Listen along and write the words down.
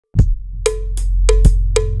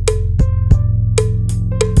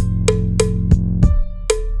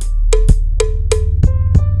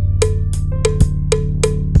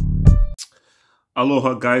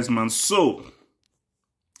Aloha, guys, man. So,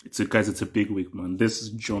 it's a big week, man. This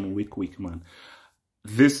is John Wick week, man.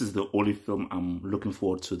 This is the only film I'm looking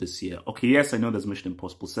forward to this year. Okay, yes, I know there's Mission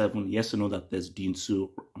Impossible 7. Yes, I know that there's Dune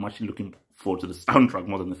 2. I'm actually looking forward to the soundtrack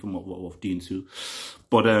more than the film of Dune 2.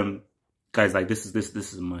 But, guys, like, this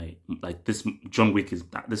is my, like, this John Wick is,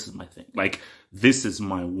 this is my thing. Like, this is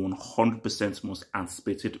my 100% most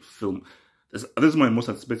anticipated film. This is my most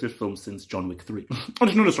anticipated film since John Wick 3. Oh,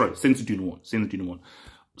 no, sorry, since Dune 1.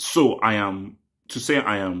 So I am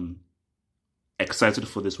excited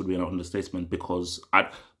for this would be an understatement, because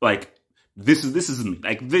this is me.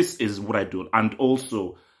 Like, this is what I do. And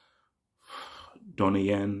also Donnie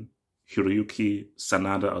Yen, Hiroyuki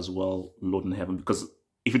Sanada as well, Lord in Heaven. Because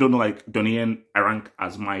if you don't know, like, Donnie Yen, I rank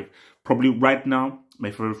as my, probably right now,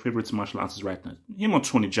 my favorite martial artist right now. Him or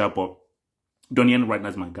Tony Jaa, but Donnie Yen right now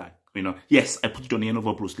is my guy. You know, yes, I put Donnie Yen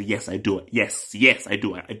over Bruce Lee. Yes, I do. Yes, I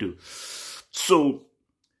do. So,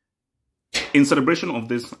 in celebration of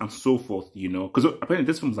this and so forth, you know, because apparently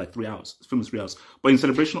this film is like 3 hours. This film is 3 hours. But in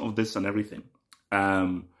celebration of this and everything,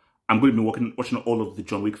 I'm going to be watching all of the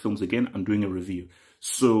John Wick films again and doing a review.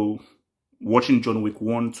 So, watching John Wick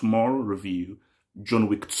 1 tomorrow, review. John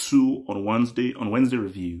Wick 2 on Wednesday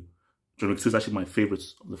review. John Wick 2 is actually my favorite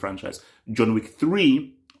of the franchise. John Wick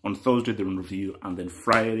 3 on Thursday, they're in review, and then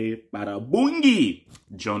Friday, bada boongi,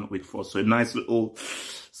 John Wick 4. So a nice little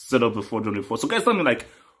setup before John Wick 4. So guys, tell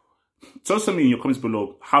me in your comments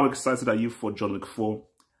below, how excited are you for John Wick 4?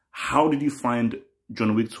 How did you find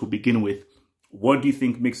John Wick to begin with? What do you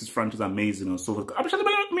think makes this franchise amazing and so forth? I'm sure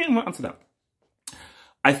let answer that.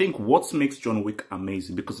 I think what makes John Wick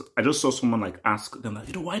amazing, because I just saw someone like ask them, like,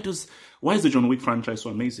 you know, why is the John Wick franchise so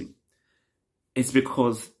amazing? It's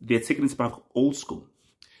because they're taking it back old school.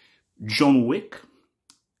 John Wick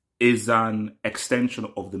is an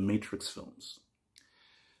extension of the Matrix films.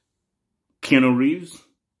 Keanu Reeves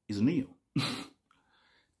is Neo.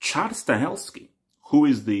 Chad Stahelski,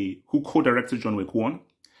 who co-directed John Wick 1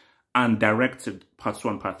 and directed Part 2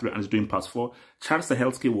 and Part 3 and is doing Part 4, Chad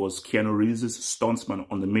Stahelski was Keanu Reeves' stuntsman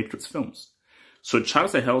on the Matrix films. So Chad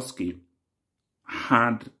Stahelski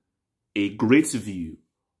had a great view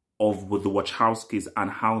of the Wachowskis and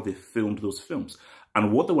how they filmed those films.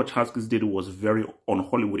 And what the Wachowskis did was very on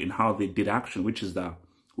Hollywood in how they did action, which is that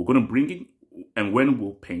we're going to bring in and Wen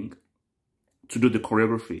Wu Ping to do the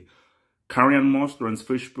choreography. Carrie-Anne Moss, Lawrence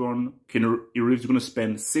Fishburne, Keanu Reeves are going to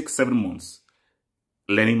spend 6-7 months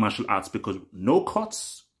learning martial arts, because no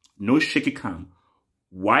cuts, no shaky cam,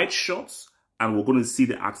 wide shots, and we're going to see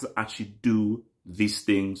the actors actually do these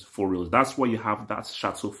things for real. That's why you have that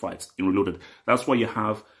Shadow fight in Reloaded. That's why you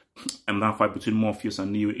have that fight between Morpheus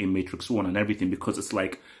and Neo in Matrix 1 and everything, because it's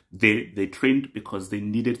like they trained because they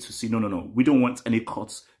needed to see, no, we don't want any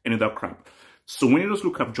cuts, any of that crap. So when you just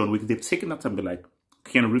look up John Wick, they've taken that time and be like,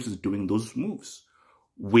 Keanu Reeves is doing those moves.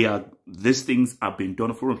 These things are being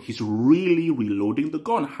done for him. He's really reloading the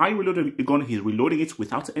gun. How he reloaded the gun, he's reloading it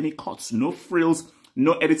without any cuts, no frills,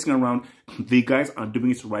 no editing around. The guys are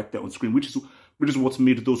doing it right there on screen, which is what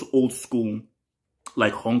made those old school,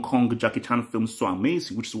 like Hong Kong Jackie Chan films so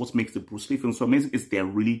amazing, which is what makes the Bruce Lee films so amazing, is they're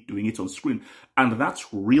really doing it on screen. And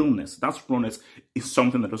that's realness, that's rawness, is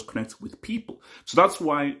something that does connect with people. So that's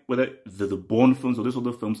why, whether the Bourne films or these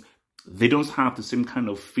other films, they don't have the same kind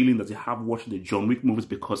of feeling that you have watching the John Wick movies,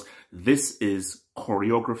 because this is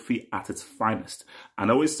choreography at its finest. And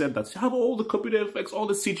I always said that you have all the computer effects, all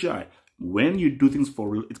the CGI. When you do things for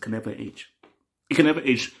real, it can never age. It can never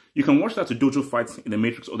age. You can watch that the dojo fights in the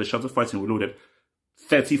Matrix or the Shadow fights in Reloaded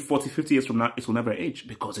 30, 40, 50 years from now, it will never age,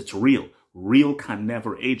 because it's real. Real can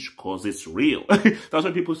never age because it's real. That's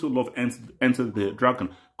why people still love Enter the Dragon,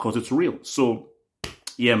 because it's real. So,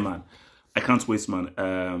 yeah, man. I can't wait,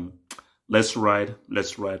 man. Let's ride,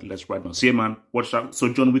 man. So, yeah, man, watch that.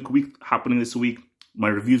 So, John Wick week happening this week. My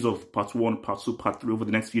reviews of Part 1, Part 2, Part 3 over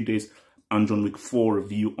the next few days. And John Wick 4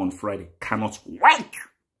 review on Friday. Cannot wait.